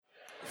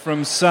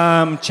from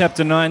Psalm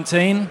chapter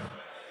 19.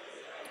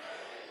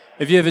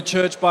 If you have a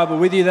church Bible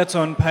with you, that's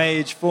on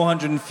page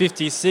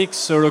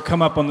 456, or it'll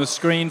come up on the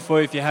screen for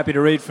you if you're happy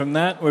to read from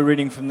that. We're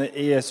reading from the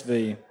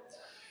ESV.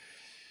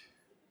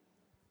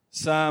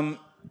 Psalm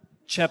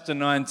chapter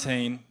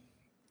 19,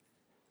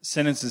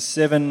 sentences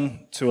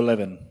 7 to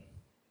 11.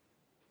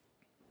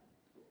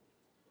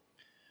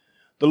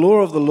 The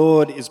law of the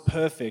Lord is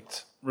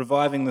perfect,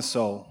 reviving the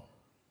soul.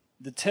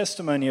 The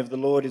testimony of the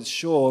Lord is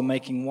sure,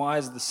 making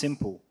wise the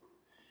simple.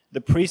 The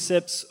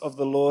precepts of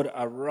the Lord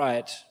are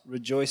right,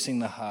 rejoicing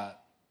the heart.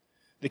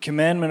 The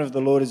commandment of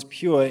the Lord is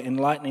pure,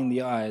 enlightening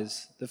the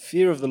eyes. The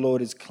fear of the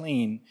Lord is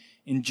clean,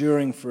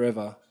 enduring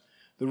forever.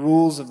 The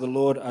rules of the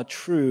Lord are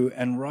true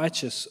and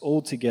righteous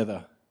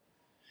altogether.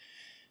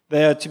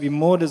 They are to be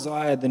more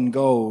desired than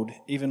gold,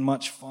 even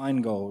much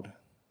fine gold,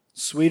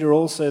 sweeter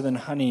also than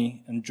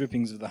honey and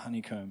drippings of the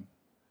honeycomb.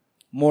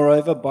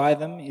 Moreover, by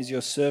them is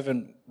your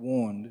servant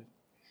warned,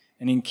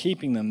 and in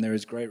keeping them there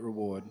is great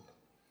reward.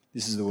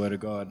 This is the word of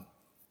God.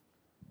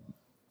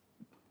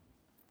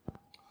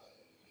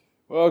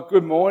 Well,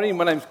 good morning.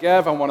 My name's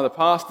Gav. I'm one of the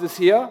pastors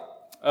here.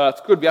 It's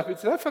good to be up here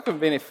today. I feel like I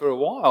haven't been here for a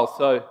while,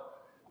 so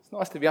it's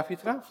nice to be up here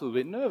today. I'm a little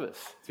bit nervous.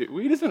 It's a bit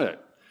weird, isn't it?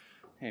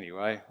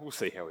 Anyway, we'll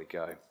see how we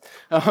go.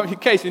 In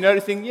case you're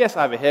noticing, yes,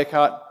 I have a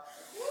haircut.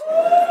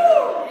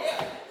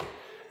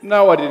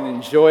 No, I didn't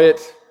enjoy it.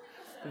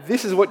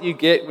 This is what you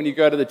get when you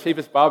go to the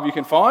cheapest barber you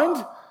can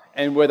find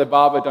and where the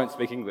barber don't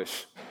speak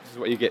English. This is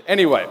what you get.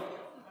 Anyway,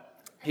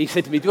 he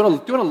said to me, do you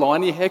want a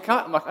line in your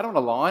haircut? I'm like, I don't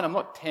want a line. I'm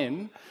not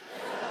 10.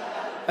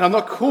 And I'm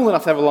not cool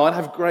enough to have a line. I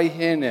have grey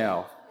hair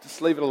now.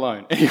 Just leave it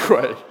alone.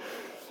 Anyway,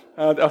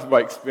 that was my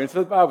experience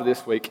with the barber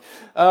this week.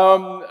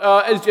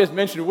 As Jez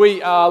mentioned,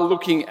 we are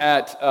looking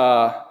at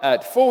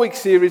 4-week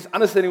series,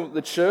 understanding what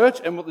the church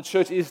and what the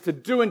church is to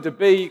do and to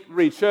be,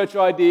 read church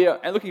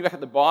idea, and looking back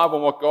at the Bible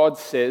and what God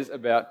says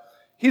about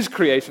His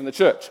creation, the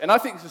church. And I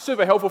think this is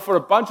super helpful for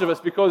a bunch of us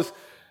because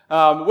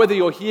whether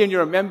you're here and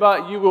you're a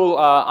member, you will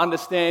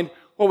understand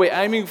what we're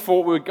aiming for,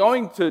 what we're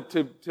going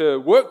to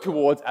work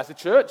towards as a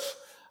church.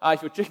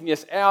 If you're checking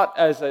us out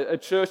as a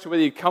church,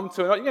 whether you come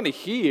to or not, you're going to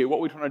hear what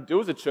we're trying to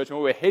do as a church and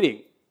where we're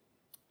heading.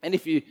 And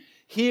if you're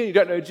here and you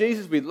don't know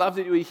Jesus, we'd love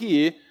that you're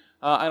here.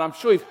 And I'm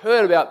sure you've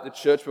heard about the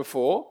church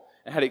before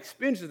and had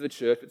experiences of the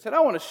church, but today I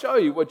want to show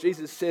you what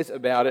Jesus says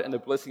about it and the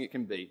blessing it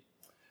can be.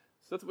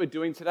 So that's what we're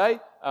doing today.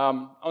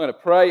 I'm going to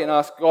pray and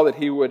ask God that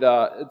He would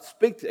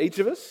speak to each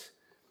of us.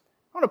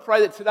 I want to pray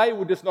that today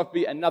will just not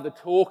be another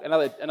talk,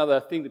 another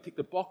thing to tick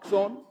the box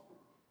on.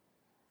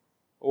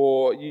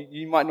 Or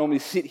you might normally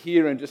sit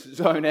here and just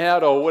zone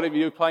out or whatever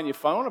you're playing your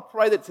phone. I want to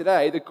pray that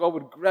today that God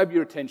would grab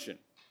your attention,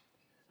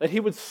 that He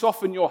would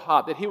soften your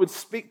heart, that He would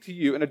speak to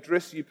you and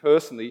address you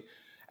personally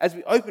as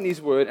we open His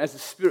Word, as the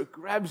Spirit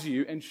grabs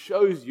you and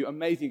shows you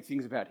amazing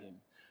things about Him.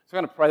 So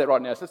I'm going to pray that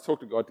right now. So let's talk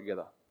to God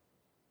together.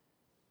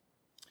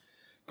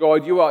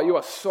 God, you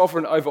are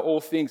sovereign over all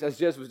things. As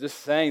Jez was just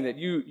saying, that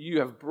you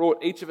have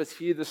brought each of us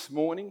here this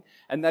morning,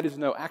 and that is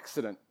no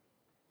accident.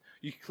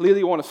 You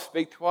clearly want to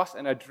speak to us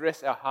and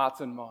address our hearts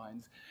and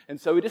minds.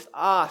 And so we just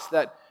ask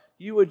that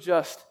you would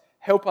just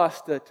help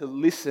us to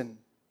listen,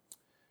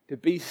 to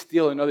be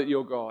still and know that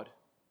you're God.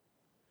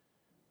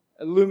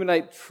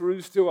 Illuminate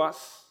truths to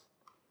us.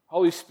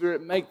 Holy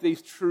Spirit, make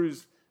these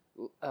truths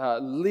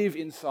live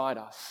inside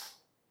us.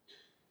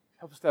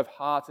 Help us to have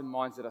hearts and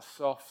minds that are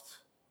soft,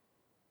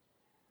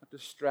 not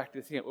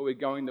distracted, thinking about where we're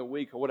going the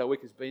week or what our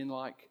week has been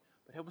like.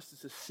 But help us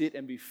just to sit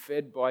and be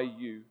fed by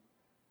you,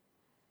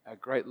 our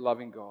great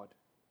loving God.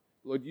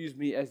 Lord, use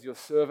me as your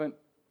servant.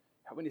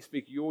 Help me to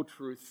speak your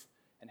truth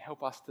and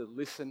help us to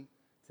listen,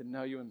 to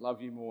know you and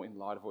love you more in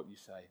light of what you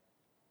say.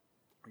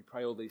 We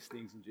pray all these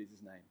things in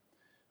Jesus' name.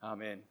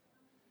 Amen.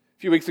 A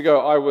few weeks ago,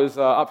 I was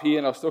up here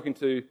and I was talking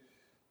to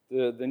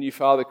the new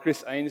father,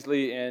 Chris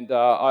Ainsley, and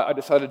I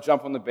decided to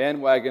jump on the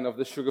bandwagon of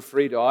the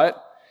sugar-free diet.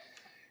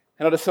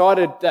 And I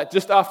decided that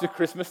just after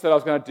Christmas that I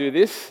was going to do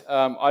this.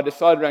 I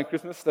decided around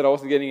Christmas that I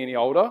wasn't getting any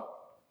older.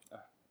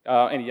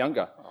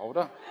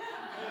 Older.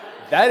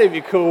 That'd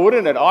be cool,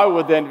 wouldn't it? I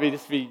would then be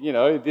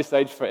this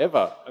age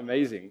forever.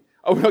 Amazing.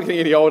 Oh, we're not getting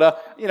any older.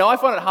 I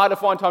find it hard to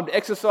find time to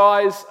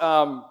exercise.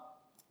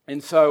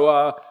 And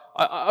so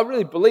I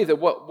really believe that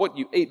what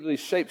you eat really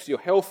shapes your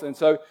health. And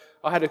so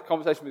I had a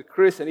conversation with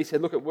Chris, and he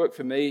said, look, it worked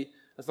for me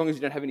as long as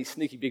you don't have any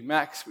sneaky Big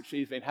Macs, which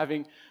he's been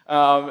having.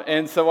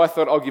 And so I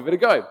thought I'll give it a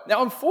go.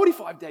 Now, I'm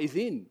 45 days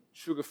in,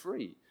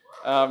 sugar-free.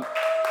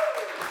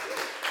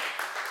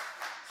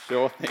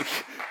 Sure,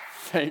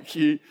 thank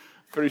you.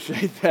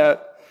 Appreciate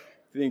that,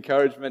 the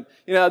encouragement.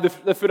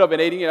 The food I've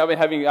been eating, I've been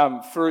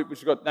having fruit, which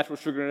has got natural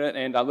sugar in it,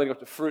 and leading up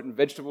to fruit and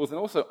vegetables, and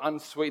also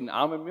unsweetened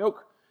almond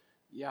milk.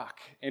 Yuck.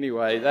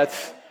 Anyway, that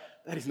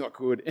is not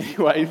good.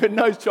 Anyway, but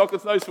no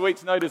chocolates, no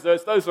sweets, no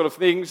desserts, those sort of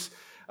things.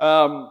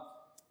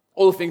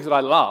 All the things that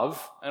I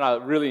love, and I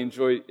really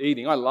enjoy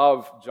eating. I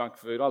love junk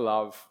food. I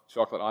love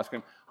chocolate ice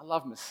cream. I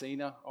love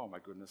Messina. Oh, my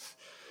goodness.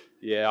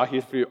 Yeah, I hear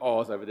a few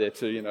ohs over there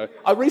too,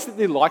 I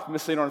recently liked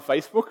Messina on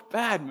Facebook.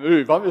 Bad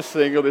move. I'm just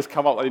seeing all this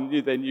come up, all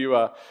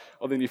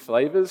the new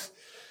flavours.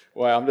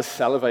 Wow, I'm just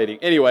salivating.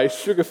 Anyway,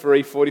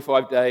 sugar-free,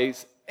 45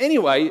 days.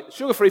 Anyway,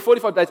 sugar-free,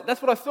 45 days.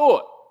 That's what I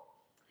thought.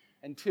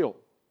 Until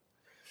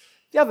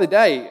the other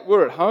day,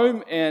 we're at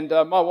home, and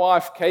my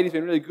wife, Katie's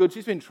been really good.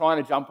 She's been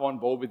trying to jump on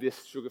board with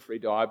this sugar-free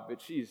diet,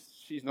 but she's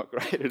not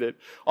great at it.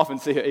 Often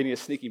see her eating a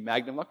sneaky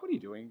Magnum. Like, what are you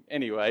doing?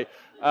 Anyway,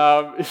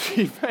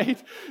 she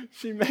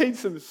made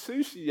some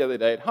sushi the other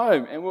day at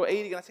home, and we were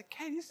eating, and I said,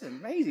 Katie, this is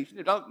amazing.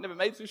 She's never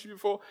made sushi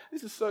before.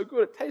 This is so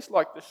good. It tastes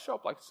like the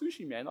shop, like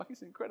sushi, man. Like,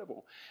 it's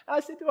incredible. And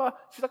I said to her,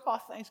 she's like, oh,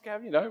 thanks,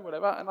 Gav,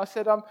 whatever. And I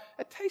said,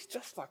 it tastes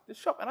just like the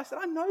shop. And I said,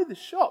 I know the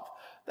shop.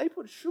 They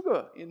put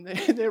sugar in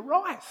their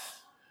rice.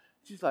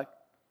 She's like,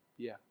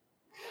 yeah.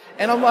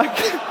 And I'm like,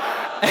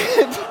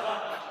 and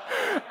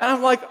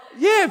I'm like,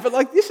 yeah, but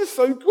like, this is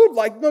so good.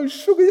 Like, no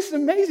sugar, this is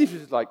amazing.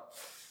 She's like,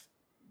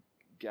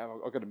 Gav,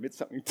 I've got to admit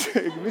something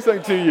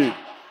to you.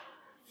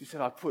 She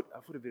said, I put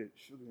a bit of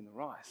sugar in the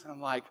rice. And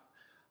I'm like,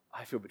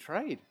 I feel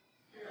betrayed.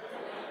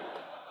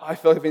 I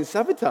feel like I've been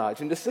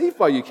sabotaged and deceived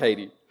by you,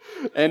 Katie.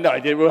 And no,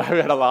 we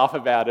had a laugh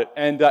about it.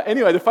 And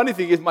anyway, the funny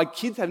thing is my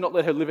kids have not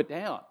let her live it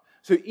down.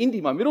 So Indy,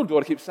 my middle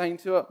daughter, keeps saying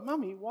to her,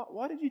 Mummy,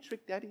 why did you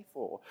trick Daddy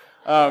for?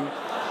 And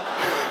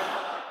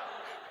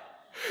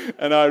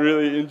I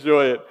really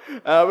enjoy it.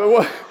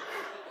 But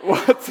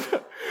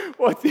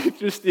what's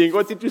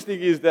interesting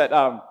is that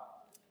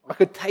I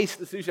could taste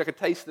the sushi. I could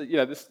taste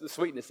the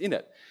sweetness in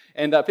it.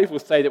 And people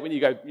say that when you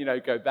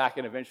go back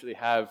and eventually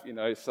have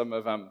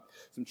some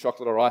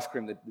chocolate or ice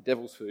cream, the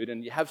devil's food,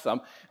 and you have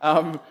some,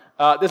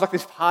 there's like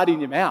this party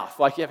in your mouth.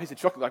 Like you have a piece of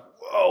chocolate, like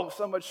whoa,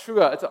 so much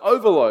sugar. It's an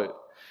overload.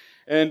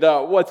 And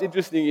what's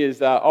interesting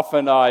is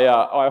often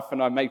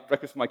I make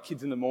breakfast for my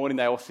kids in the morning.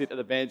 They all sit at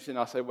the bench, and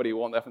I say, "What do you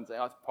want?" They often say,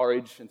 "Oh, it's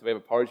porridge." And so we have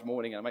a porridge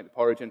morning, and I make the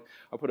porridge, and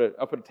I put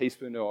a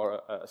teaspoon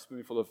or a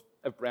spoonful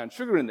of brown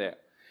sugar in there.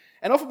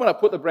 And often when I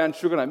put the brown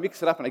sugar and I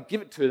mix it up and I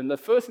give it to them, the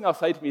first thing they'll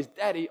say to me is,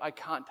 "Daddy, I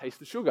can't taste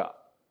the sugar."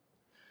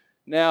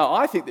 Now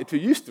I think they're too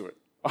used to it.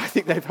 I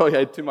think they probably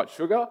had too much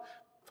sugar.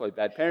 Probably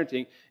bad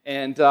parenting,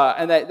 and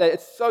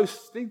it's so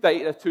think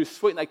they're too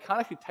sweet, and they can't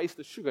actually taste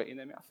the sugar in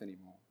their mouth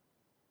anymore.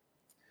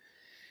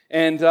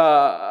 And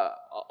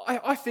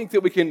I think that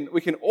we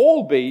can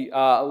all be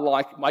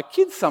like my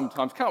kids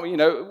sometimes, can't we?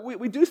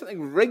 We do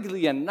something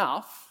regularly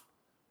enough,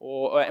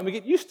 and we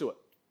get used to it.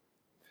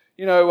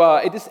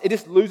 It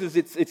just loses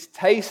its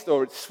taste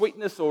or its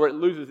sweetness, or it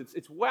loses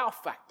its wow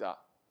factor.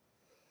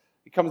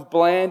 It becomes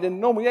bland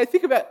and normal.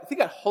 Think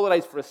about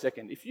holidays for a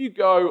second. If you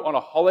go on a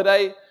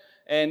holiday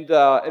and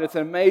it's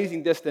an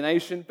amazing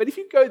destination, but if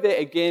you go there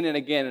again and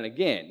again and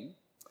again,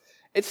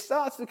 it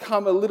starts to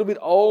become a little bit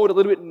old, a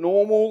little bit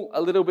normal, a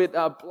little bit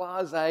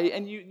blasé,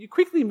 and you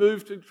quickly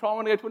move to try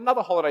and go to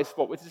another holiday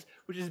spot, which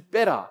is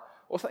better,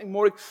 or something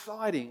more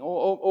exciting,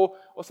 or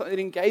something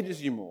that engages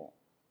you more.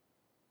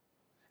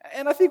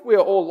 And I think we're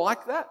all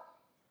like that.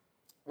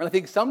 And I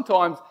think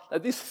sometimes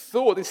this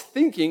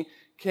thinking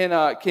can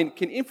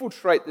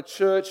infiltrate the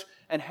church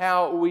and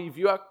how we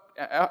view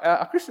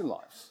our Christian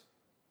lives.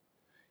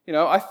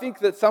 I think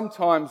that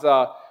sometimes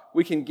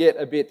we can get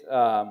a bit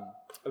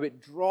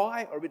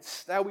dry or a bit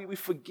stale. We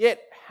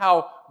forget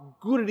how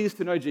good it is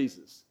to know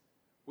Jesus.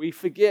 We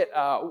forget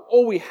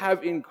all we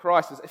have in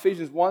Christ, as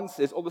Ephesians 1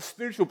 says, all the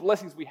spiritual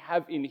blessings we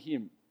have in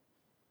Him.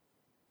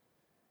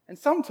 And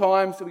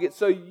sometimes we get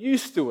so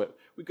used to it,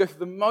 we go through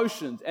the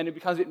motions, and it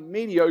becomes a bit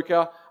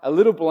mediocre, a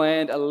little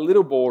bland, a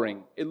little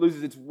boring. It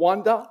loses its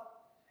wonder,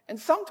 and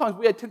sometimes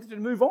we are tempted to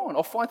move on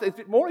or find something a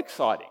bit more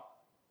exciting,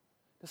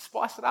 to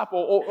spice it up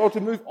or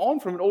to move on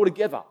from it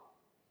altogether.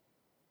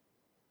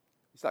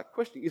 You start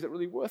questioning, is it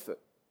really worth it?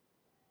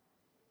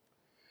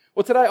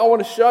 Well, today I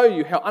want to show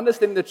you how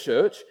understanding the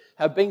church,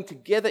 how being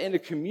together in a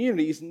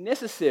community is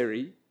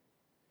necessary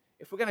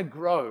if we're going to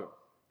grow,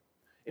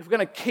 if we're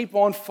going to keep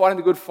on fighting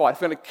the good fight,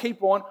 if we're going to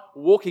keep on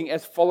walking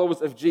as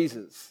followers of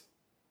Jesus.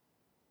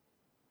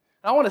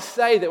 And I want to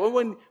say that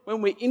when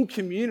we're in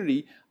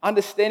community,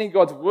 understanding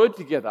God's word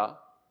together,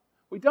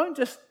 we don't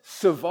just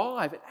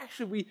survive,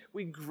 actually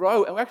we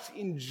grow and we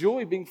actually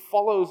enjoy being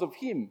followers of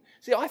Him.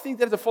 See, I think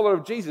that as a follower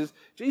of Jesus,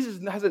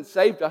 Jesus hasn't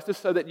saved us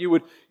just so that you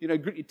would,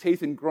 grit your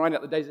teeth and grind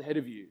out the days ahead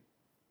of you.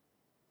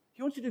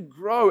 He wants you to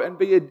grow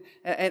and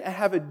and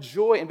have a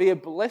joy and be a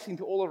blessing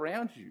to all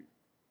around you.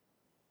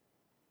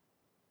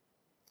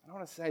 And I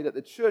want to say that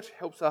the church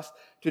helps us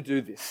to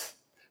do this.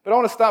 But I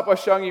want to start by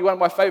showing you one of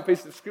my favorite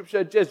pieces of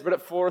scripture. Jez read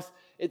it for us.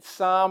 It's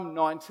Psalm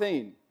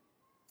 19.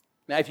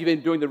 Now, if you've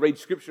been doing the read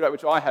scripture,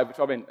 which I have, which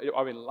I've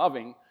been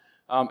loving,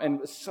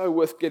 and it's so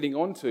worth getting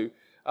onto,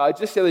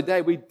 just the other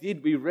day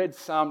we read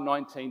Psalm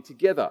 19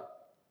 together.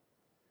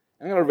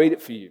 I'm going to read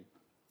it for you.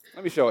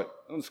 Let me show it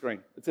on the screen.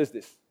 It says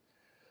this: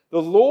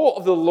 "The law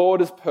of the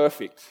Lord is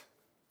perfect,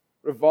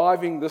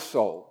 reviving the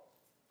soul.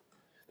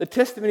 The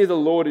testimony of the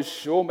Lord is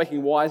sure,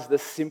 making wise the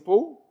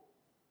simple.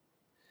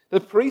 The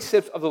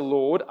precepts of the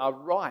Lord are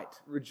right,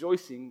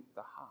 rejoicing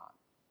the heart.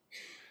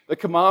 The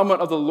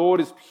commandment of the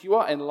Lord is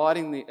pure,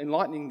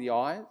 enlightening the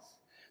eyes.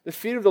 The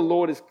fear of the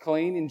Lord is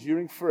clean,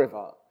 enduring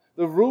forever.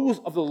 The rules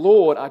of the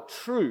Lord are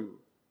true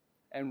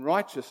and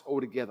righteous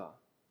altogether.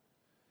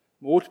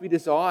 More to be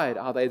desired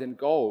are they than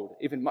gold,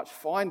 even much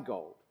fine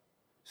gold,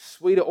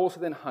 sweeter also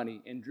than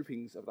honey and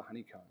drippings of the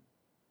honeycomb.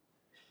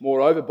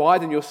 Moreover, by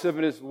them your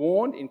servant is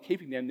warned, in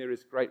keeping them there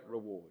is great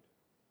reward.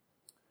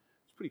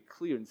 It's pretty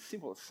clear and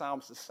simple what the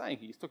psalmist is saying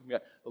here. He's talking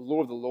about the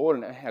law of the Lord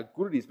and how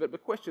good it is. But the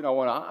question I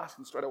want to ask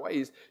him straight away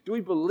is, do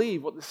we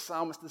believe what the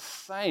psalmist is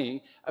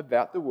saying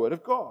about the word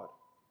of God?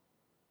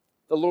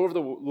 The law of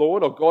the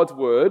Lord, or God's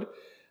word,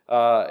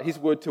 his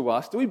word to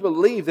us, do we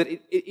believe that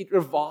it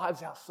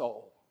revives our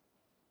soul?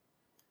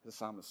 The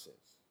psalmist says.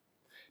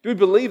 Do we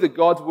believe that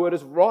God's word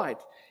is right?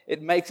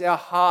 It makes our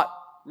heart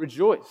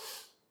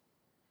rejoice.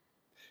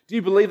 Do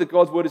you believe that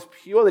God's word is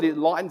pure, that it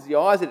lightens the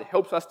eyes, that it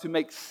helps us to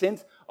make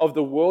sense of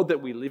the world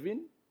that we live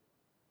in?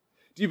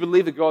 Do you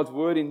believe that God's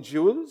word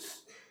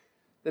endures,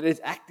 that it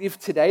is active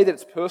today, that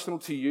it's personal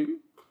to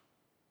you?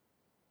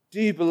 Do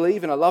you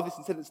believe, and I love this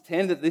in sentence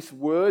 10, that this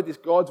word, this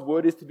God's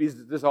word, is to be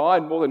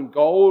desired more than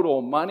gold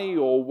or money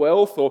or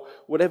wealth or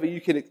whatever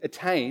you can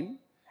attain?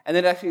 And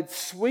then actually it's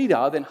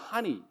sweeter than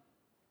honey.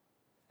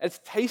 It's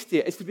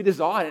tastier. It's to be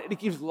desired. And it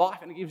gives life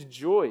and it gives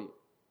joy.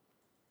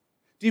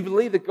 Do you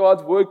believe that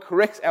God's word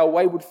corrects our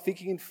wayward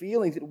thinking and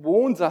feelings? It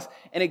warns us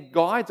and it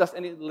guides us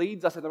and it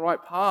leads us in the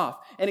right path.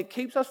 And it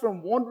keeps us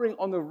from wandering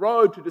on the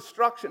road to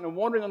destruction and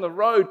wandering on the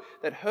road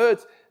that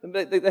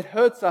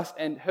hurts us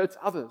and hurts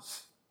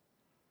others.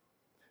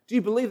 Do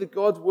you believe that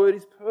God's word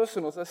is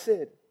personal, as I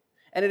said?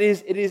 And it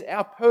is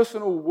our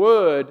personal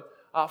word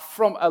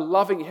from a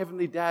loving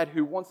heavenly dad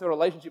who wants a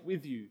relationship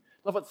with you.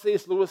 Love what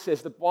C.S. Lewis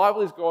says. The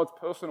Bible is God's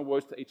personal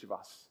words to each of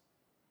us.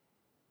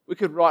 We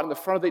could write on the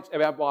front of each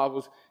of our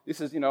Bibles,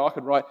 I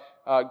could write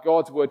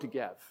God's word to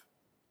Gav.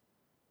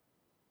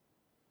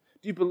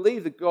 Do you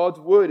believe that God's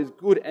word is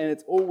good and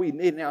it's all we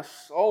need and our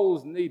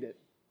souls need it?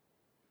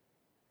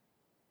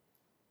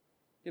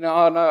 I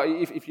don't know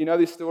if you know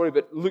this story,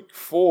 but Luke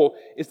 4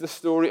 is the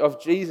story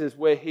of Jesus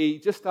where he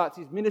just starts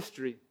his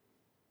ministry.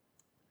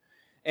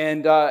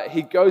 And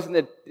he goes in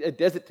the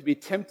desert to be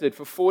tempted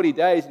for 40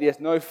 days, and he has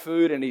no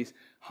food, and he's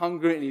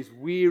hungry, and he's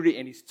weary,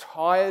 and he's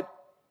tired.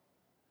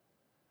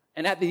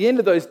 And at the end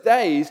of those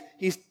days,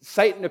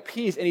 Satan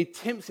appears, and he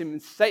tempts him,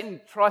 and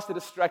Satan tries to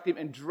distract him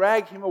and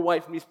drag him away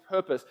from his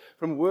purpose,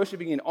 from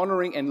worshipping and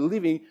honoring and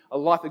living a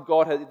life that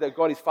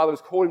God his Father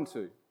has called him to.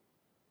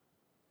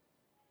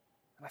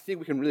 And I think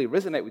we can really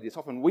resonate with this.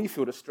 Often we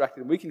feel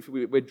distracted, and we can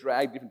feel we're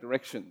dragged different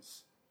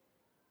directions.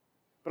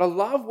 But I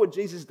love what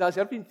Jesus does.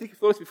 I've been thinking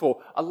thought this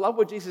before. I love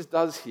what Jesus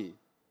does here.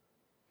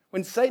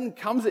 When Satan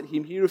comes at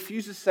him, he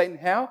refuses Satan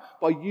how?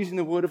 By using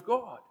the word of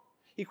God.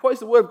 He quotes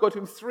the word of God to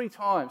him 3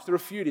 times to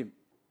refute him.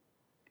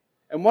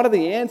 And one of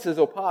the answers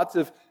or parts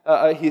of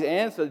his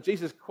answer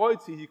Jesus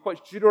quotes, he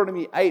quotes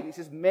Deuteronomy 8. He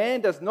says,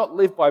 man does not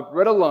live by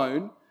bread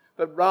alone,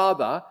 but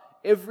rather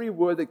every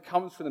word that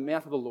comes from the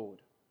mouth of the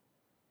Lord.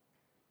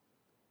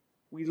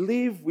 We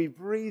live, we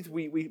breathe,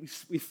 we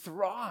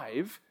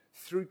thrive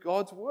through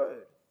God's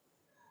word.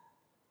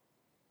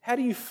 How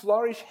do you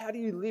flourish? How do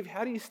you live?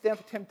 How do you stand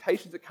for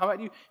temptations that come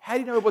at you? How do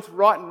you know what's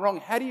right and wrong?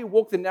 How do you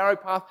walk the narrow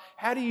path?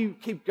 How do you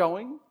keep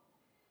going?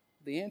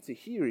 The answer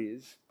here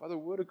is by the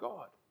word of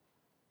God.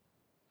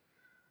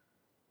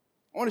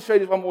 I want to show you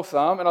just one more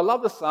psalm, and I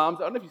love the Psalms.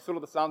 I don't know if you thought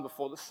of the Psalms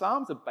before. The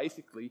Psalms are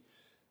basically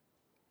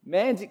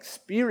man's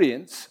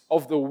experience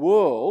of the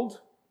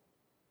world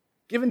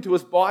given to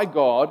us by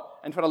God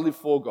and trying to live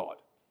for God.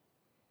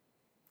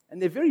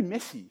 And they're very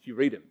messy if you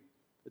read them.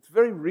 It's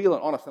very real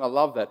and honest, and I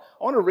love that.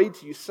 I want to read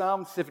to you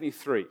Psalm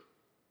 73. And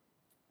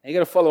you're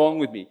going to follow on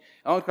with me.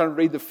 I want to kind of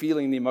read the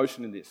feeling and the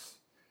emotion in this.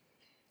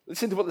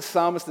 Listen to what the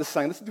psalmist is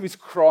saying. Listen to his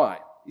cry.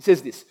 He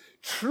says this,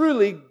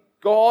 truly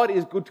God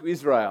is good to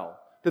Israel,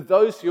 to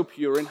those who are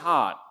pure in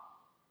heart.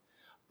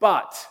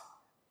 But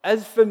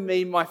as for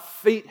me, my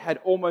feet had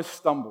almost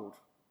stumbled.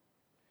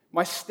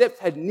 My steps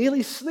had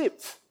nearly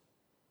slipped.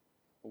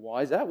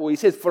 Why is that? Well, he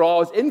says, for I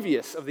was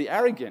envious of the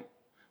arrogant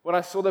when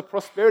I saw the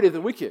prosperity of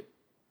the wicked.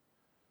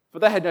 For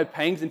they had no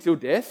pangs until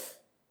death.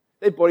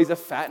 Their bodies are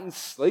fat and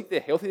sleek. They're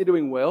healthy. They're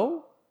doing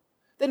well.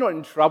 They're not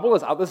in trouble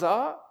as others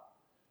are.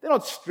 They're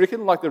not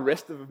stricken like the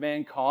rest of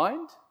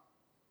mankind.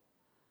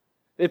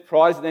 Their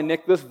pride and their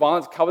necklace,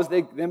 violence covers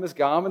them as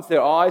garments.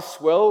 Their eyes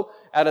swell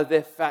out of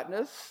their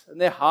fatness, and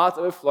their hearts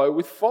overflow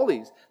with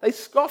follies. They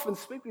scoff and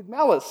speak with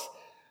malice.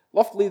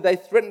 Loftily they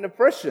threaten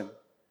oppression.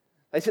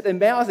 They set their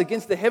mouths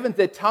against the heavens.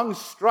 Their tongues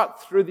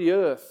strut through the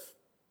earth.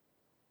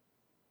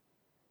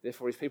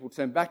 Therefore his people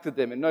turn back to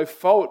them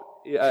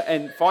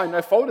and find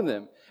no fault in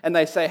them. And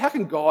they say, how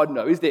can God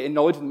know? Is there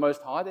knowledge in the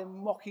Most High? They're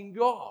mocking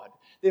God.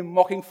 They're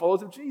mocking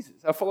followers of Jesus,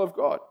 a follower of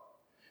God.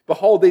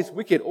 Behold, these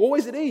wicked,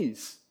 always at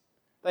ease.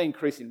 They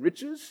increase in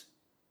riches.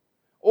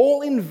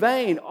 All in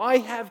vain. I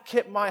have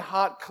kept my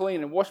heart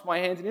clean and washed my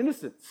hands in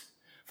innocence.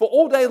 For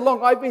all day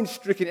long I've been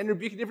stricken and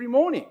rebuked every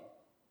morning.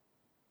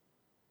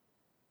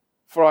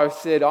 For I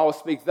said, I will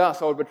speak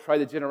thus, I will betray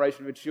the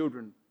generation of her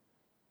children.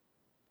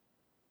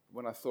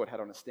 When I thought how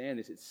to understand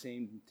this, it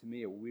seemed to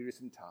me a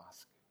wearisome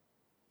task.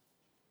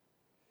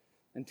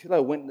 Until I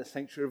went in the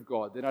sanctuary of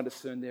God, then I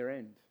discerned their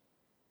end.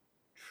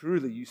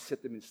 Truly, you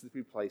set them in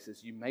slippery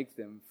places. You make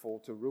them fall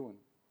to ruin.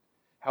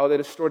 How they're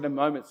destroyed in a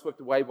moment, swept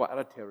away by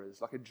other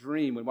terrors. Like a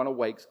dream when one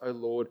awakes, O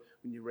Lord,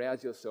 when you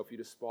rouse yourself, you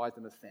despise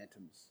them as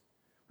phantoms.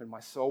 When my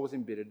soul was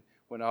embittered,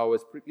 when I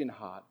was prickly in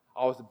heart,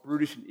 I was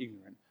brutish and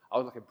ignorant. I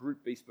was like a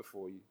brute beast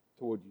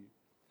toward you.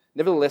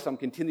 Nevertheless, I'm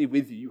continually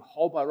with you. You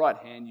hold my right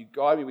hand, you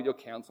guide me with your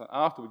counsel, and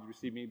afterwards you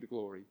receive me into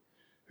glory.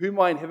 Who am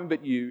I in heaven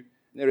but you?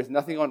 And there is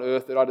nothing on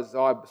earth that I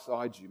desire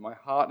besides you. My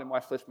heart and my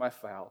flesh may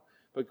fail,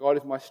 but God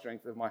is my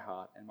strength of my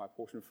heart and my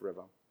portion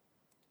forever.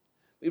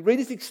 We read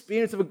this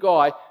experience of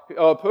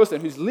a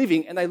person who's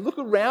living, and they look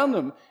around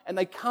them and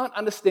they can't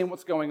understand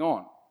what's going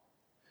on.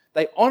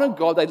 They honor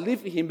God, they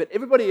live for Him, but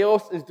everybody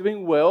else is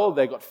doing well.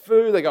 They got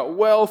food, they got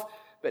wealth,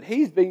 but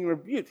he's being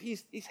rebuked.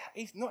 He's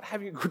not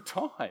having a good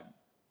time.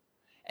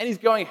 And he's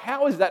going,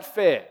 how is that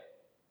fair?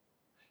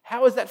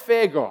 How is that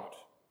fair, God?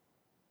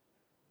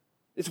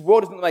 This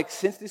world doesn't make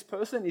sense to this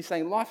person. He's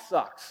saying, life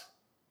sucks.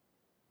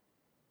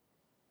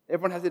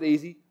 Everyone has it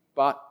easy,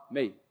 but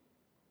me.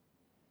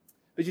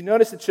 But you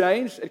notice the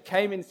change? It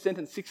came in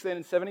sentence 16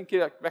 and 17. Can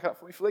you back up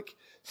for me, Flick?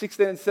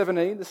 16 and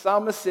 17, the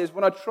psalmist says,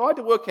 when I tried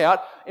to work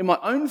out in my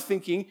own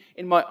thinking,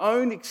 in my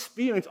own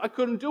experience, I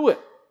couldn't do it.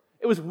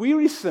 It was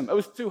wearisome. It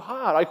was too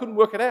hard. I couldn't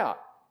work it out.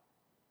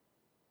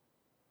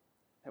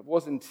 It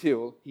wasn't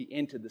until he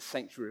entered the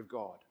sanctuary of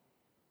God.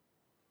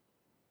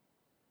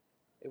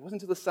 It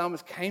wasn't until the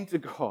psalmist came to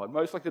God,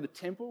 most likely to the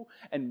temple,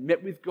 and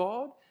met with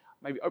God,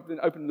 maybe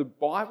opened the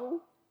Bible,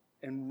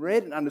 and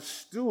read and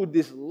understood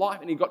this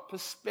life, and he got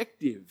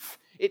perspective.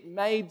 It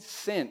made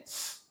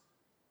sense.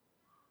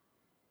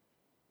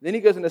 Then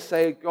he goes on to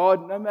say,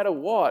 God, no matter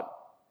what,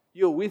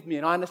 you're with me,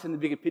 and I understand the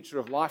bigger picture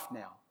of life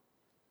now.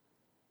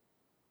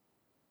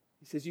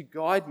 He says, you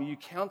guide me, you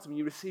counsel me,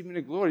 you receive me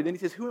into glory. Then he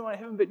says, who am I in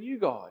heaven but you,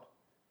 God?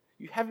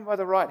 You have me by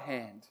the right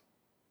hand.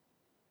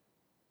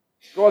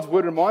 God's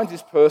word reminds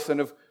this person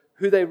of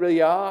who they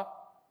really are,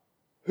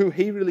 who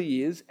he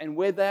really is, and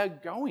where they are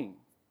going.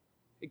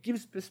 It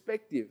gives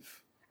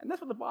perspective. And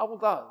that's what the Bible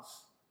does.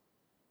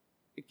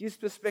 It gives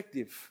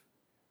perspective.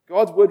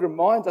 God's word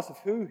reminds us of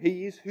who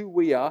he is, who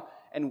we are,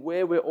 and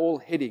where we're all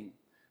heading.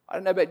 I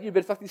don't know about you, but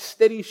it's like this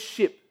steady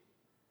ship.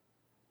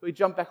 We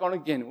jump back on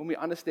again when we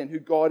understand who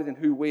God is and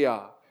who we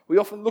are. We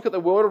often look at the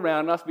world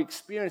around us, we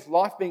experience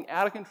life being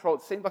out of control.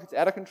 It seems like it's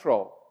out of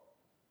control.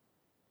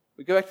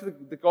 We go back to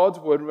the God's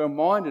word and we're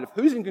reminded of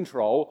who's in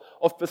control,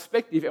 of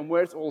perspective, and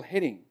where it's all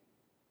heading.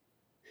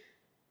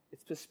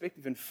 It's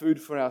perspective and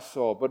food for our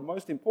soul. But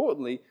most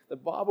importantly, the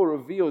Bible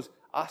reveals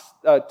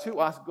to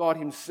us God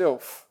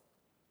himself.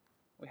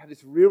 We have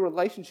this real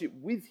relationship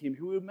with him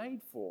who we were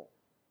made for.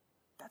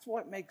 That's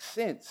why it makes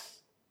sense.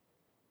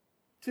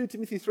 2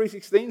 Timothy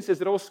 3:16 says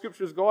that all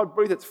scripture is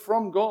God-breathed. It's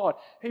from God.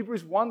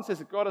 Hebrews 1 says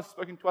that God has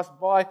spoken to us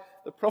by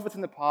the prophets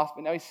in the past,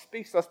 but now he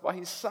speaks to us by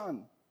his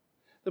Son.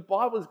 The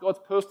Bible is God's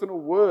personal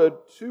word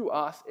to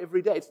us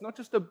every day. It's not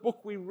just a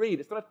book we read.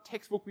 It's not a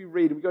textbook we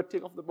read and we go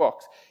tick off the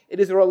box. It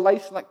is a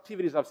relational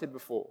activity, as I've said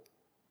before.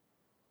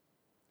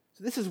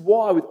 So this is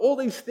why, with all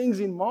these things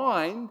in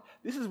mind,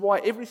 this is why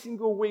every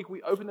single week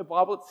we open the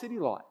Bible at City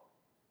Light.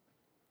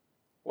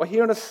 Why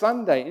here on a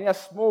Sunday, in our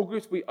small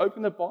groups, we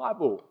open the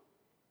Bible.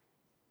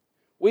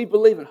 We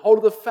believe and hold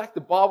to the fact the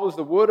Bible is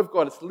the Word of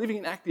God. It's living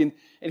and acting.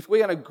 And if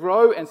we're going to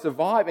grow and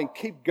survive and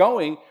keep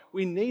going,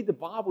 we need the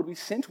Bible to be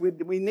central.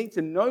 We need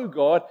to know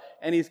God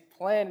and his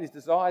plan and his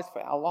desires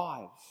for our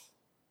lives.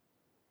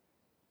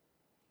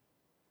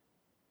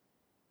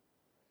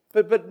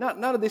 But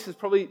none of this is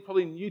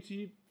probably new to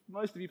you.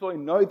 Most of you probably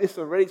know this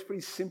already. It's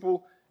pretty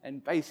simple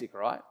and basic,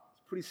 right?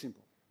 It's pretty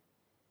simple.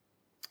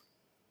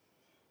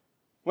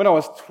 When I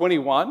was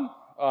 21,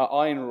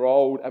 I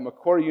enrolled at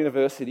Macquarie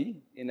University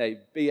in a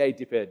BA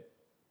Dip Ed.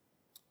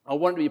 I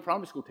wanted to be a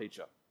primary school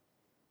teacher.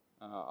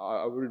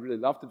 I would really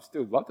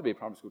still love to be a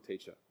primary school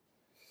teacher.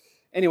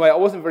 Anyway, I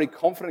wasn't very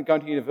confident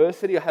going to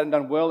university. I hadn't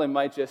done well in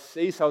my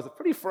HSC, so I was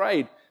pretty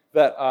afraid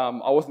that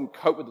I wasn't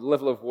cope with the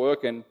level of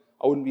work and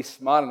I wouldn't be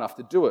smart enough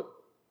to do it.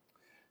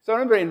 So I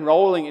remember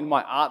enrolling in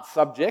my art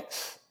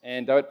subjects,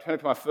 and I turned up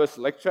to my first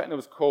lecture, and it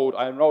was called,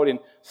 I enrolled in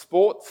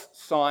sports,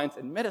 science,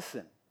 and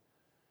medicine.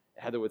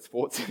 It had the word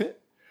sports in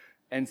it.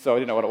 And so I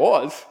didn't know what it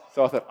was,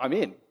 so I thought, I'm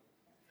in.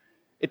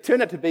 It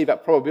turned out to be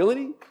about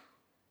probability,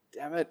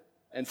 damn it,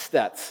 and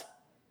stats.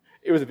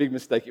 It was a big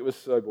mistake. It was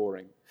so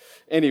boring.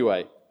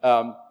 Anyway,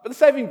 but the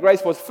saving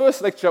grace was,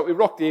 first lecture, we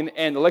rocked in,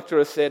 and the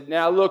lecturer said,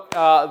 now look,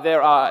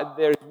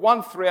 there is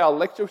one 3-hour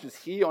lecture, which is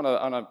here on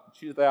a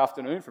Tuesday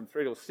afternoon from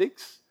 3 till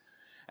 6,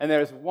 and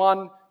there is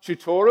one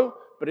tutorial,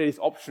 but it is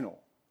optional.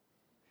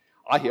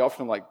 I hear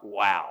optional, like,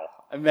 wow,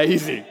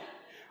 amazing.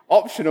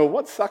 Optional,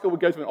 what sucker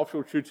would go to an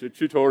optional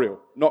tutorial?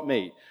 Not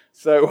me.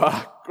 So,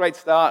 great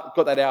start,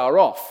 got that hour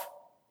off.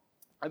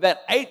 About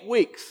 8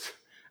 weeks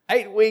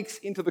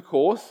into the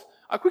course,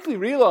 I quickly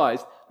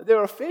realized that there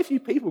are a fair few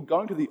people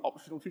going to the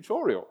optional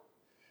tutorial.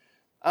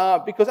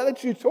 Because at the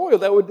tutorial,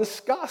 they would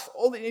discuss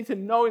all that you need to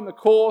know in the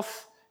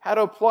course, how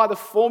to apply the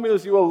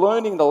formulas you were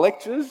learning in the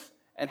lectures,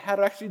 and how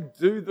to actually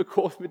do the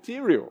course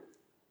material.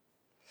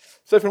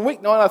 So from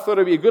week 9, I thought it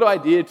would be a good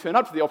idea to turn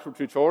up to the optional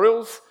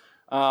tutorials,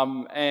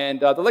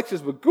 The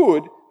lectures were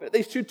good, but at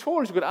these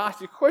tutorials you could ask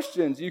your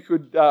questions. You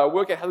could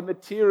work out how the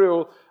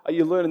material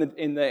you learn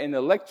in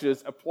the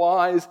lectures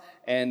applies,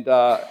 and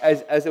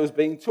as it was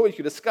being taught, you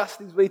could discuss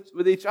things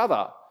with each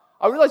other.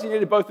 I realized you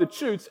needed both the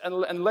tutes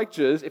and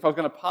lectures if I was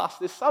going to pass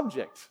this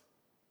subject.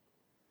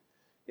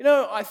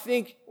 I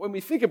think when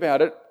we think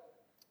about it,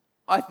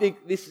 I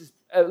think this is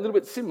a little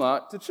bit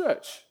similar to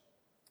church.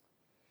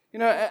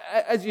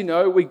 As you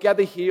know, we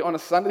gather here on a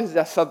Sunday. This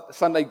is our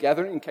Sunday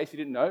gathering, in case you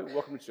didn't know.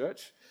 Welcome to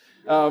church.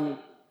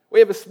 We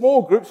have a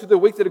small groups through the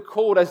week that are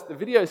called, as the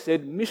video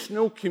said,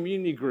 missional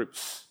community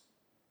groups.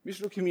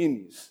 Missional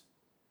communities.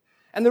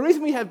 And the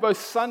reason we have both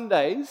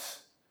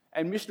Sundays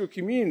and missional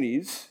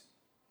communities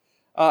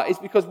is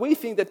because we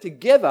think that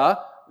together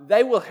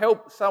they will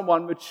help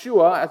someone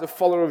mature as a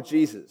follower of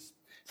Jesus.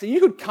 So you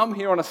could come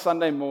here on a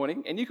Sunday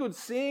morning and you could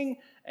sing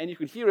and you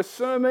could hear a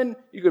sermon,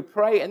 you could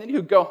pray, and then you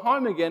could go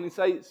home again and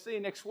say, see you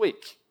next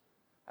week.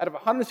 Out of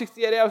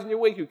 168 hours in your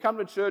week, you come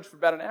to church for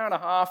about an hour and a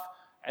half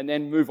and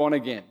then move on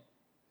again.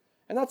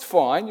 And that's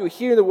fine. You're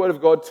hearing the Word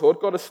of God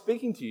taught. God is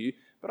speaking to you.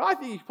 But I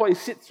think you could probably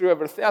sit through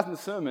over 1,000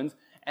 sermons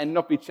and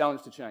not be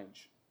challenged to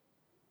change.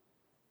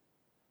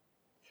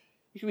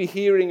 You could be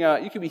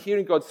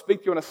hearing God speak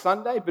to you on a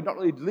Sunday, but not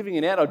really living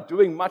it out or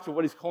doing much of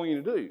what He's calling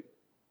you to do.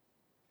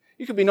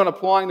 You could be not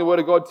applying the Word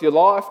of God to your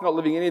life, not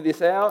living any of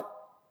this out,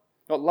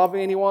 not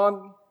loving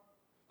anyone,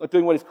 not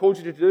doing what He's called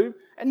you to do,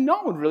 and no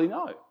one would really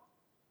know.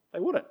 They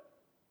wouldn't.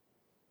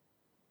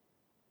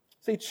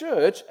 See,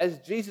 church, as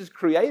Jesus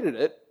created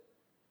it,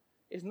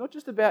 is not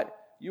just about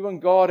you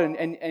and God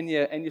and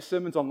your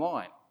sermons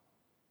online.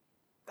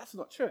 That's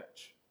not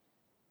church.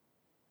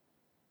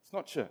 It's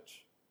not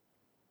church.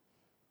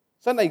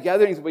 Sunday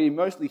gatherings where you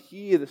mostly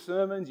hear the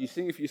sermons, you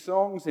sing a few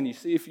songs, and you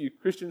see a few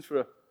Christians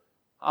for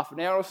half an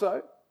hour or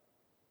so.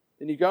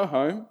 Then you go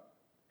home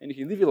and you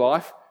can live your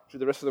life through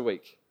the rest of the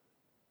week.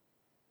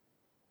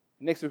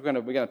 Next week we're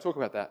going to talk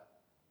about that.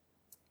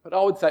 But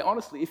I would say,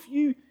 honestly,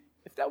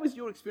 if that was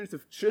your experience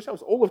of church, that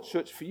was all of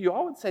church for you,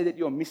 I would say that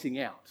you're missing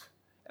out.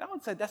 And I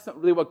would say that's not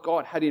really what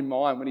God had in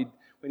mind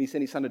when He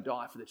sent His Son to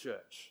die for the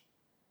church.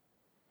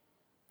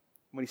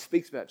 When He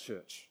speaks about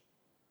church.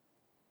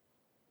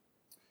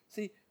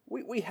 See,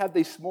 we have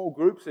these small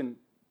groups, and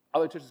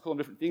other churches call them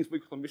different things. We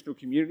call them missional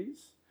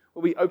communities,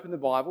 where we open the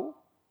Bible.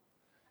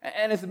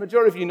 And as the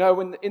majority of you know,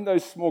 in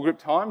those small group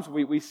times,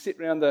 we sit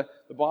around the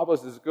Bible,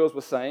 as the girls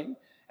were saying,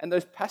 and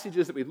those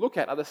passages that we look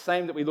at are the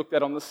same that we looked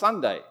at on the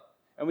Sunday.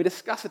 And we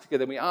discuss it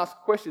together, and we ask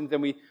questions,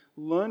 and we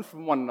learn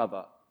from one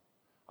another.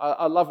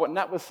 I love what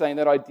Nat was saying,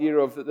 that idea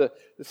of that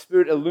the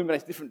Spirit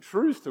illuminates different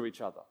truths to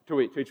each other, to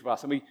each of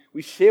us. And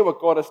we share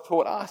what God has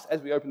taught us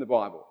as we open the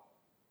Bible.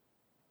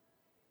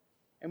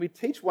 And we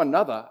teach one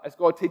another as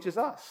God teaches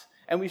us.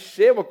 And we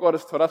share what God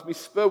has taught us. We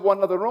spur one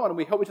another on, and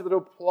we help each other to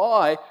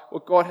apply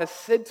what God has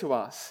said to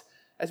us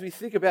as we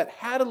think about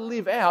how to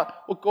live out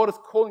what God is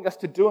calling us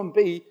to do and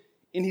be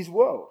in His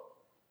world.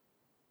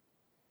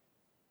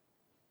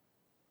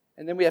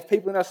 And then we have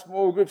people in our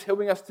small groups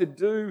helping us to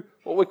do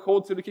what we're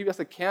called to keep us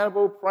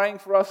accountable, praying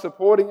for us,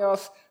 supporting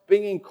us,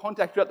 being in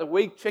contact throughout the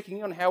week, checking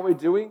in on how we're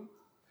doing.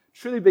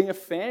 Truly being a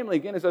family,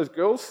 again, as those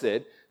girls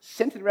said,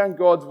 centered around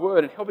God's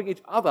Word and helping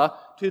each other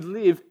to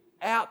live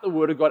out the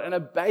Word of God and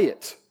obey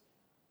it.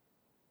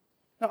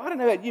 Now, I don't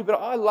know about you,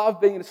 but I love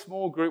being in a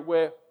small group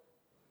where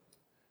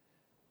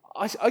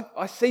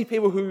I see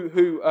people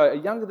who are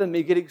younger than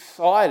me get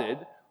excited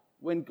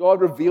when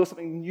God reveals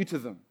something new to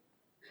them.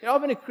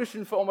 I've been a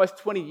Christian for almost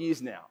 20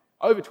 years now,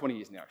 over 20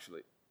 years now,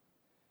 actually.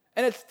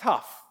 And it's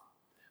tough.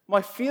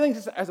 My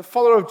feelings as a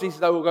follower of Jesus,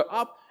 they will go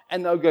up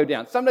and they'll go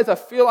down. Some days I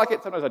feel like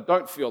it, sometimes I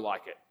don't feel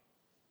like it.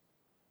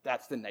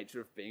 That's the nature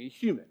of being a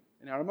human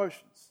and our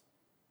emotions.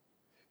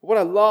 But what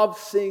I love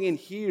seeing and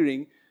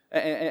hearing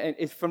and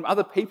is from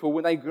other people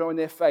when they grow in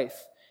their faith,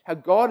 how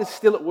God is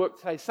still at work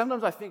today.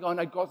 Sometimes I think, oh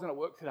no, God's not at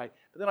work today.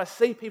 But then I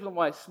see people in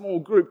my small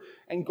group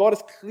and God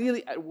is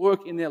clearly at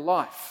work in their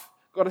life.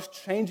 God is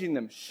changing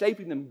them,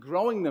 shaping them,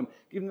 growing them,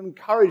 giving them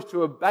courage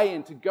to obey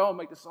and to go and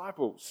make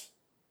disciples.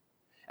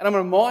 And I'm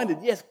reminded,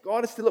 yes,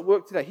 God is still at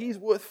work today. He's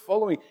worth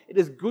following. It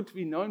is good to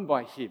be known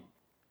by Him.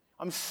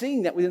 I'm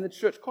seeing that within the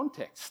church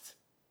context.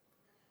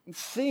 I'm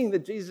seeing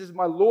that Jesus is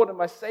my Lord and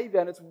my Savior,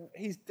 and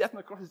His death on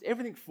the cross is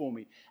everything for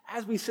me,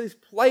 as we see this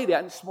played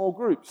out in small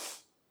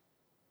groups.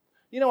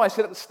 I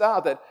said at the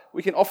start that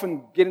we can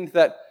often get into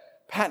that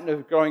pattern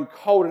of growing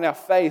cold in our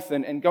faith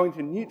and going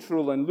to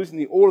neutral and losing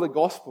the order of the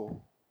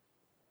gospel.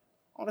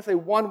 I want to say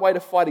one way to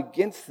fight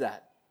against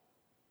that,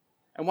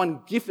 and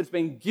one gift that's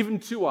been given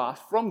to us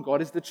from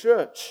God, is the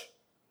church.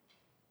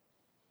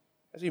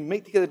 As we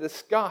meet together to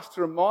discuss,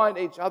 to remind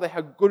each other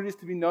how good it is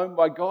to be known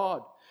by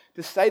God,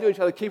 to say to each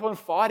other, keep on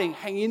fighting,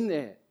 hang in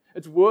there.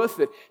 It's worth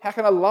it. How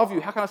can I love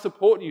you? How can I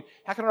support you?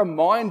 How can I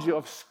remind you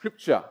of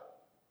Scripture?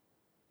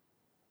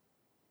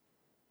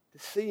 To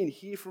see and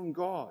hear from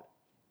God.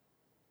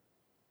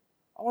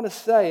 I want to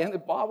say, and the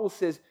Bible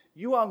says,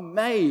 you are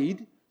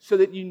made so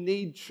that you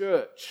need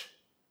church.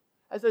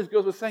 As those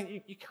girls were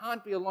saying, you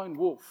can't be a lone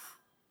wolf.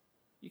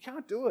 You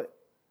can't do it.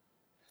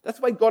 That's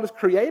the way God has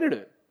created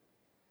it.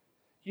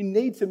 You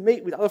need to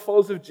meet with other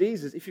followers of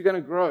Jesus if you're going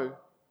to grow.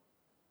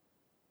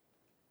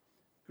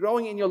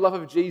 Growing in your love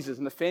of Jesus,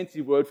 and the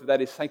fancy word for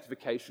that is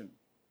sanctification.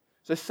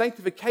 So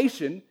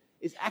sanctification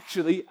is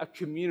actually a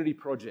community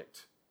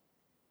project.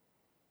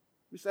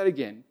 Let me say it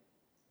again.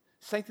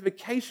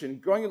 Sanctification,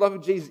 growing in love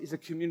of Jesus, is a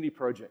community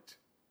project.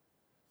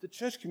 It's a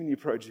church community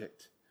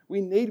project.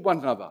 We need one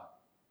another.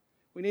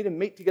 We need to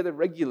meet together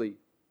regularly.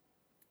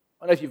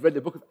 I don't know if you've read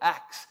the book of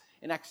Acts.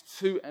 In Acts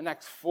 2 and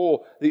Acts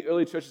 4, the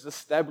early church is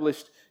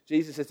established.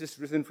 Jesus has just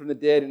risen from the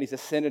dead and he's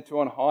ascended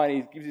to on high,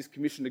 and he gives his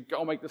commission to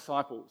go make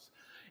disciples.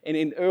 And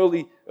in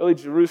early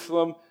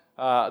Jerusalem,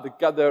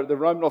 the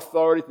Roman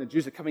authorities and the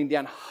Jews are coming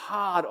down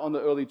hard on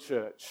the early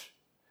church.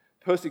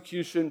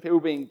 Persecution, people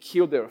being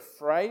killed, they're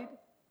afraid.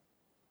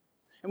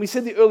 And we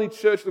said the early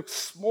church looked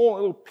small, a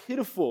little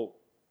pitiful.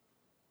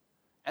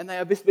 And they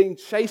are just being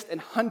chased and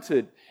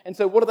hunted. And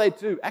so what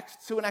do?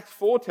 Acts 2 and Acts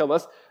 4 tell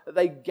us that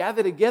they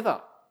gather together.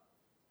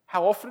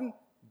 How often?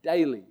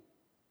 Daily.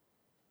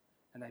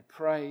 And they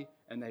pray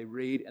and they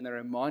read and they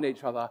remind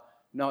each other,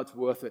 no, it's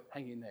worth it.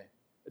 Hang in there.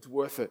 It's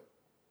worth it.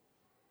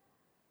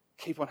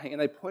 Keep on hanging.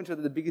 And they point to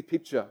the bigger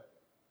picture.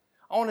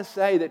 I want to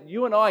say that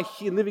you and I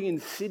here living in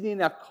Sydney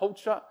in our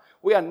culture,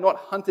 we are not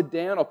hunted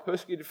down or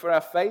persecuted for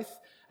our faith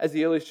as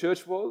the early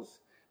church was.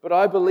 But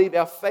I believe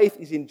our faith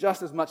is in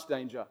just as much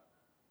danger.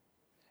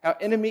 Our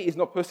enemy is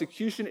not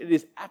persecution, it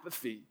is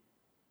apathy.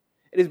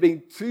 It is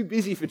being too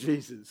busy for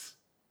Jesus.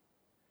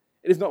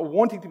 It is not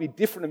wanting to be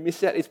different and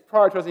miss out. It's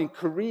prioritizing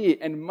career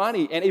and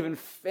money and even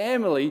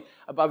family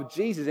above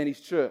Jesus and his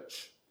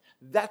church.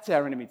 That's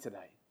our enemy today.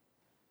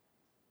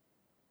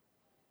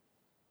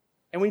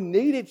 And we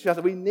need each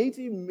other. We need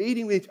to be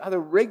meeting with each other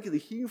regularly,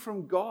 hearing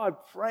from God,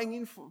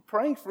 praying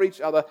for each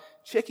other,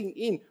 checking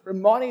in,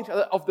 reminding each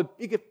other of the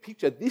bigger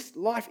picture. This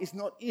life is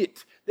not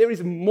it. There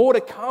is more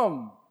to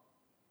come.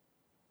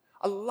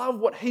 I love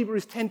what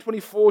Hebrews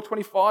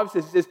 10:24-25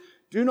 says. It says,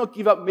 do not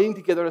give up meeting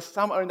together as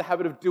some are in the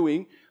habit of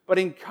doing, but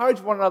encourage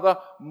one another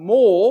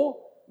more.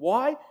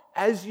 Why?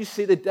 As you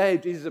see the day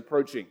of Jesus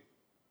approaching.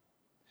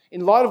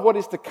 In light of what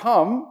is to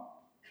come,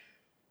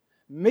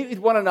 meet with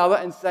one another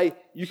and say,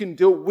 you can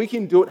do it, we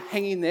can do it,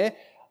 hang in there.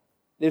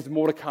 There's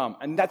more to come.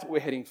 And that's what we're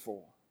heading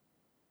for.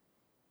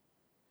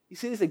 You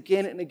see this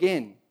again and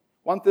again.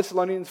 1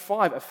 Thessalonians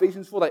 5,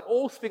 Ephesians 4, they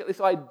all speak of this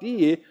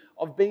idea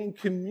of being in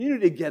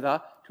community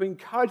together to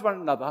encourage one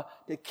another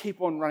to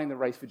keep on running the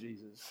race for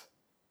Jesus.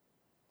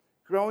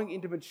 Growing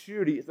into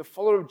maturity as a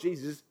follower of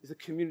Jesus is a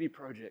community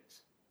project.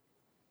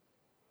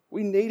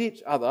 We need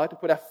each other to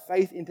put our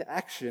faith into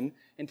action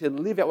and to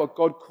live out what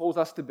God calls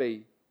us to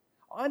be.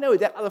 I know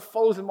that other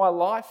followers in my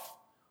life,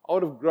 I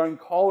would have grown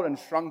cold and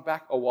shrunk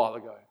back a while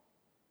ago.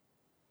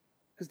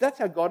 Because that's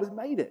how God has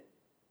made it.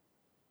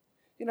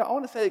 You know, I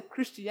want to say that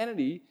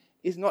Christianity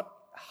is not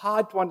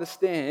hard to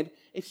understand,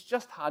 it's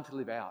just hard to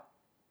live out.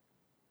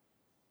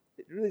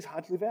 It really is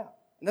hard to live out.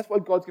 And that's why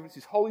God's given us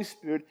his Holy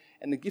Spirit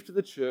and the gift of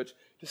the church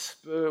to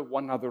spur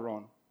one another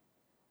on.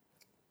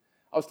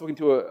 I was talking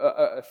to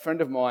a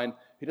friend of mine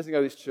who doesn't go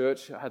to this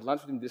church. I had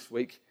lunch with him this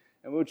week,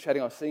 and we were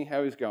chatting. I was seeing how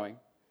he was going.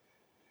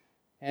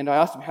 And I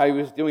asked him how he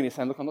was doing. He's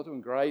saying, look, I'm not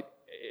doing great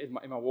in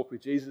my walk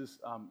with Jesus.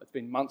 It's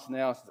been months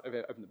now since I've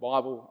opened the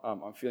Bible.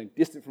 I'm feeling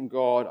distant from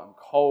God. I'm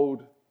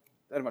cold.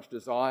 Don't have much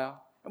desire.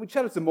 And we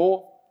chatted some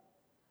more.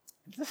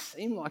 It just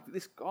seemed like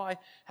this guy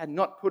had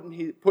not put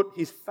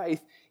his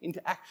faith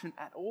into action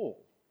at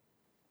all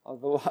over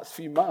the last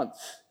few months.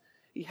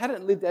 He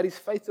hadn't lived out his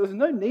faith. There was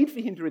no need for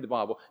him to read the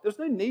Bible. There was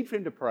no need for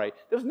him to pray.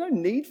 There was no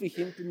need for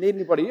him to need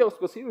anybody else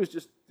because he was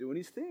just doing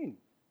his thing.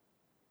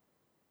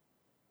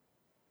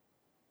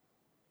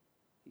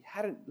 He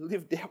hadn't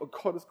lived out what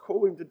God has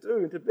called him to do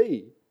and to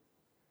be.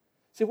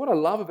 See, what I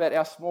love about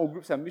our small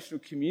groups, our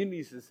missional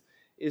communities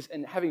is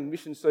and having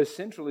mission so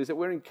central is that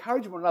we're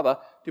encouraging one another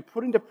to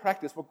put into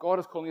practice what God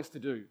is calling us to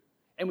do.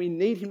 And we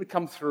need him to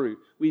come through.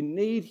 We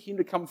need him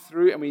to come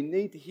through, and we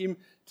need him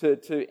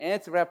to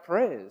answer our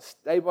prayers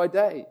day by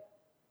day.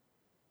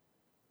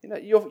 You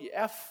know,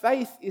 our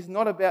faith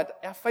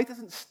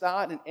doesn't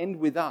start and end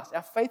with us.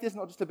 Our faith is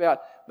not just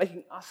about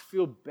making us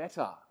feel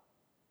better.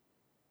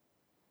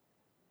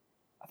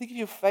 I think if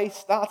your faith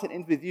starts and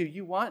ends with you,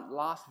 you won't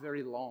last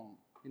very long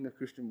in the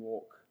Christian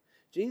walk.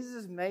 Jesus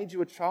has made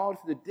you a child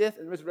through the death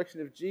and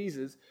resurrection of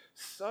Jesus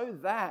so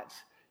that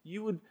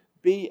you would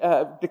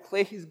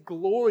declare his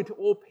glory to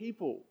all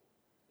people,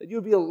 that you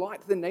would be a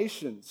light to the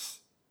nations.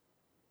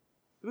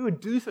 We would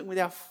do something with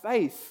our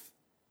faith.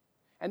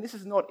 And this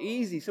is not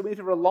easy, so we need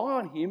to rely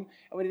on him,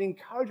 and we need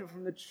encouragement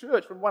from the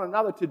church, from one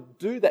another to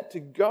do that, to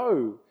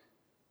go.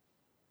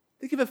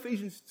 Think of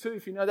Ephesians 2,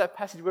 if you know that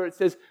passage where it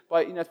says,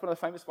 it's one of the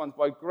famous ones,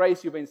 by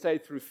grace you've been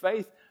saved through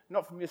faith,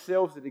 not from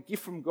yourselves, it's a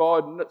gift from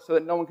God, so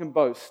that no one can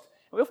boast.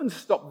 And we often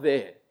stop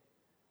there.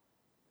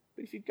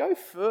 But if you go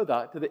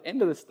further to the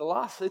end of this, the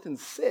last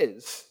sentence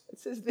says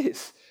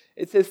this.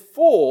 It says,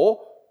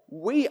 for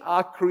we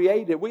are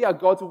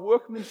God's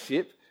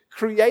workmanship,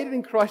 created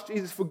in Christ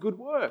Jesus for good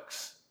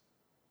works,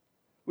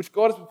 which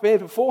God has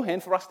prepared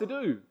beforehand for us to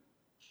do.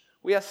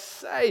 We are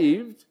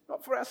saved,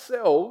 not for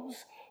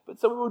ourselves, but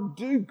so we will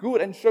do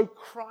good and show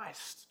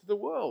Christ to the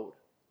world.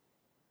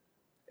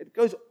 It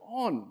goes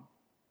on.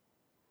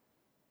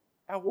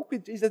 Our walk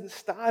with Jesus doesn't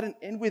start and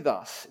end with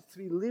us. It's to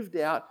be lived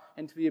out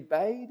and to be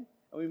obeyed,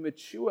 and we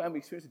mature and we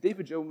experience a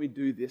deeper joy when we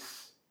do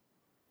this.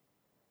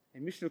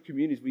 In missional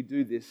communities, we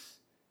do this.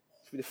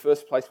 It's the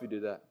first place we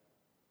do that.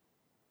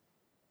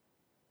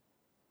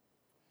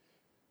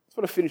 I just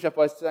want to finish up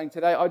by saying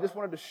today, I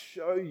wanted to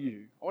show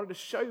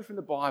you from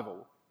the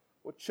Bible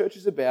what church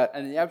is about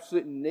and the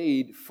absolute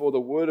need for the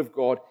Word of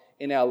God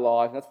in our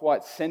lives. And that's why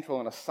it's central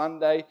on a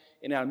Sunday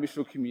in our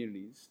missional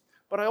communities.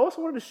 But I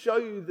also wanted to show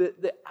you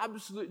the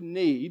absolute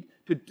need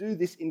to do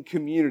this in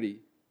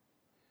community,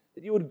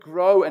 that you would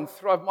grow and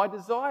thrive. My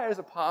desire as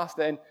a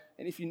pastor, and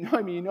if you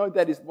know me, you know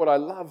that is what I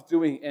love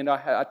doing, and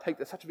I take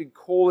that such a big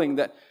calling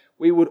that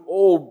we would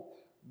all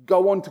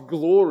go on to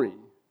glory.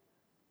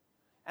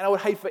 And I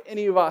would hate for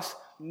any of us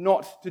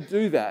not to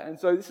do that. And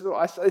so this is what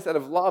I say this out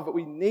of love, but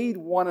we need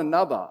one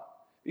another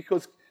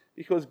because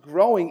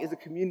growing is a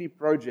community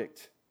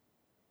project.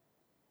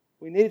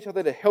 We need each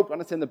other to help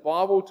understand the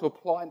Bible, to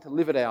apply and to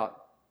live it out.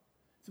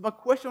 So my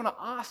question I want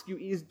to ask you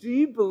is, do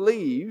you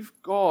believe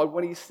God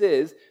when He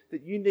says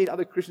that you need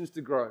other Christians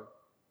to grow?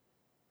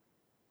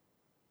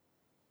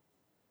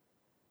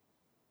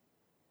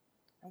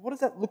 And what does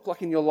that look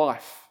like in your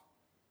life?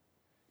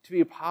 To be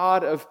a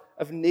part of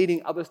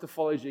needing others to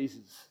follow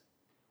Jesus?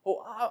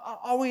 Or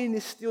are we in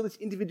this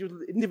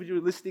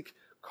individualistic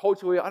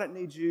culture where I don't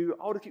need you,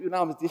 I'll just keep you at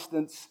arm's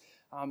distance,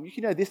 you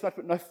can know this much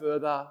but no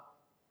further,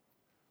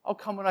 I'll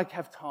come when I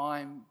have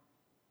time.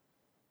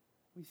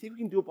 We think we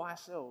can do it by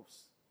ourselves.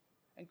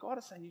 And God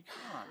is saying you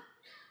can't.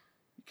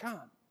 You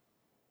can't.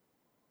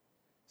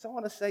 So I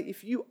want to say,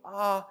 if you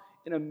are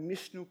in a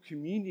missional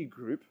community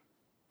group,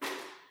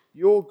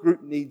 your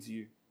group needs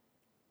you.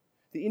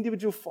 The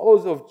individual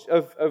followers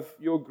of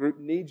your group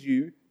need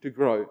you to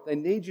grow. They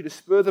need you to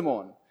spur them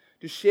on,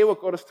 to share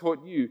what God has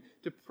taught you,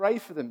 to pray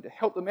for them, to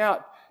help them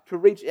out, to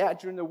reach out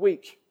during the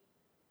week,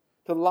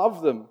 to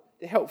love them,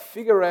 to help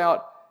figure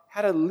out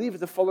how to live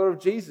as a follower of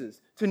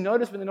Jesus, to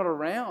notice when they're not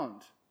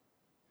around,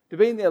 to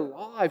be in their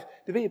lives,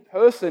 to be a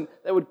person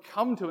they would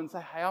come to and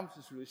say, hey, I'm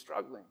just really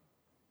struggling.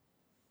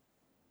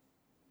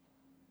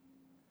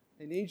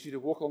 They need you to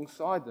walk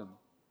alongside them,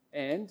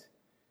 and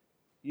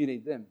you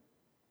need them.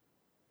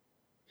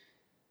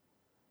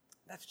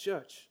 That's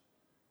church.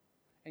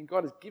 And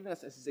God has given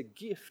us this as a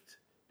gift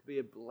to be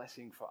a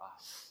blessing for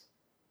us.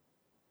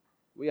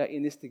 We are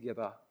in this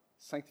together.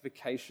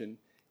 Sanctification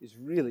is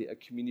really a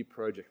community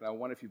project, and I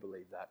wonder if you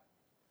believe that.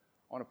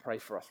 I want to pray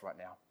for us right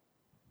now.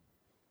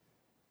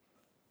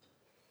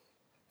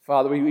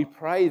 Father, we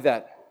pray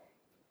that,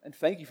 and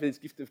thank you for this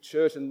gift of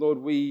church, and Lord,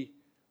 we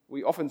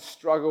often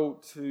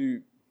struggle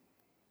to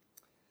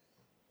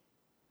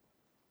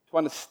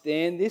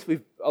understand this.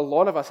 A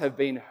lot of us have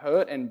been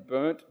hurt and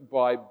burnt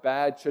by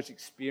bad church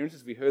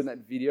experiences. We heard in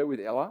that video with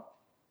Ella.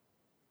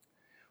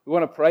 We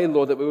want to pray,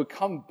 Lord, that we would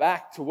come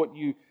back to what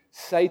you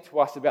say to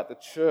us about the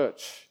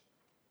church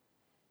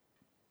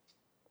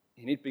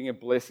and it being a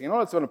blessing. And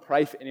I just want to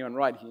pray for anyone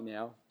right here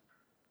now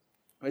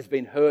who has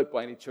been hurt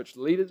by any church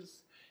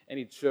leaders,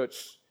 any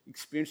church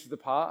experiences of the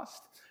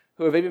past,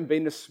 who have even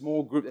been in a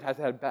small group that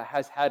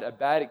has had a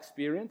bad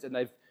experience and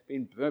they've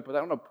been burnt. But I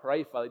want to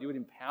pray, Father, that you would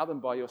empower them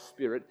by your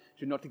Spirit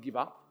to not to give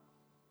up,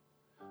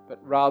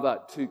 but rather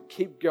to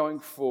keep going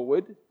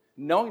forward,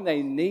 knowing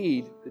they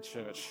need the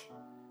church.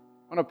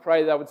 I want to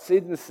pray that they would see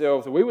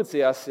themselves, or we would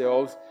see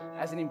ourselves,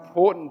 as an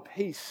important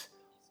piece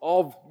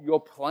of your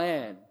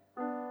plan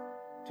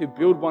to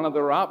build one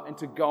another up and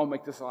to go and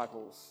make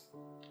disciples.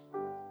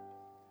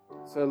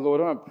 So,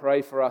 Lord, I want to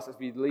pray for us as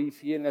we leave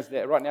here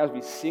and right now as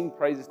we sing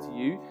praises to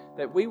you,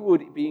 that we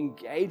would be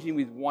engaging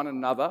with one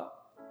another.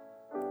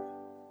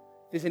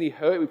 If there's any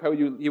hurt, we pray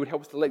you would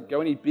help us to let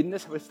go. Any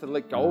bitterness, help us to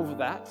let go of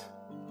that.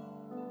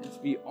 And to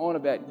be on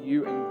about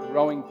you and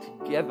growing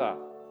together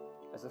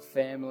as a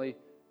family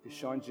who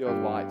shines your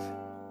light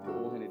to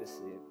all who need to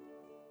see it.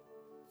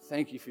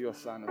 Thank you for your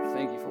Son, and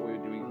thank you for what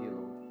you're doing here,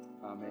 Lord.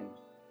 Amen.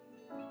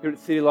 Here at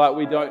City Light,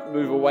 we don't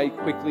move away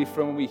quickly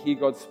from when we hear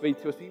God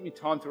speak to us. We give you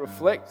time to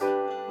reflect.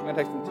 We're going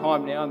to take some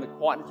time now in the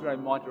quietness of our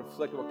mind to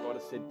reflect on what God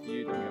has said to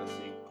you. Then we're going to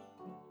sing.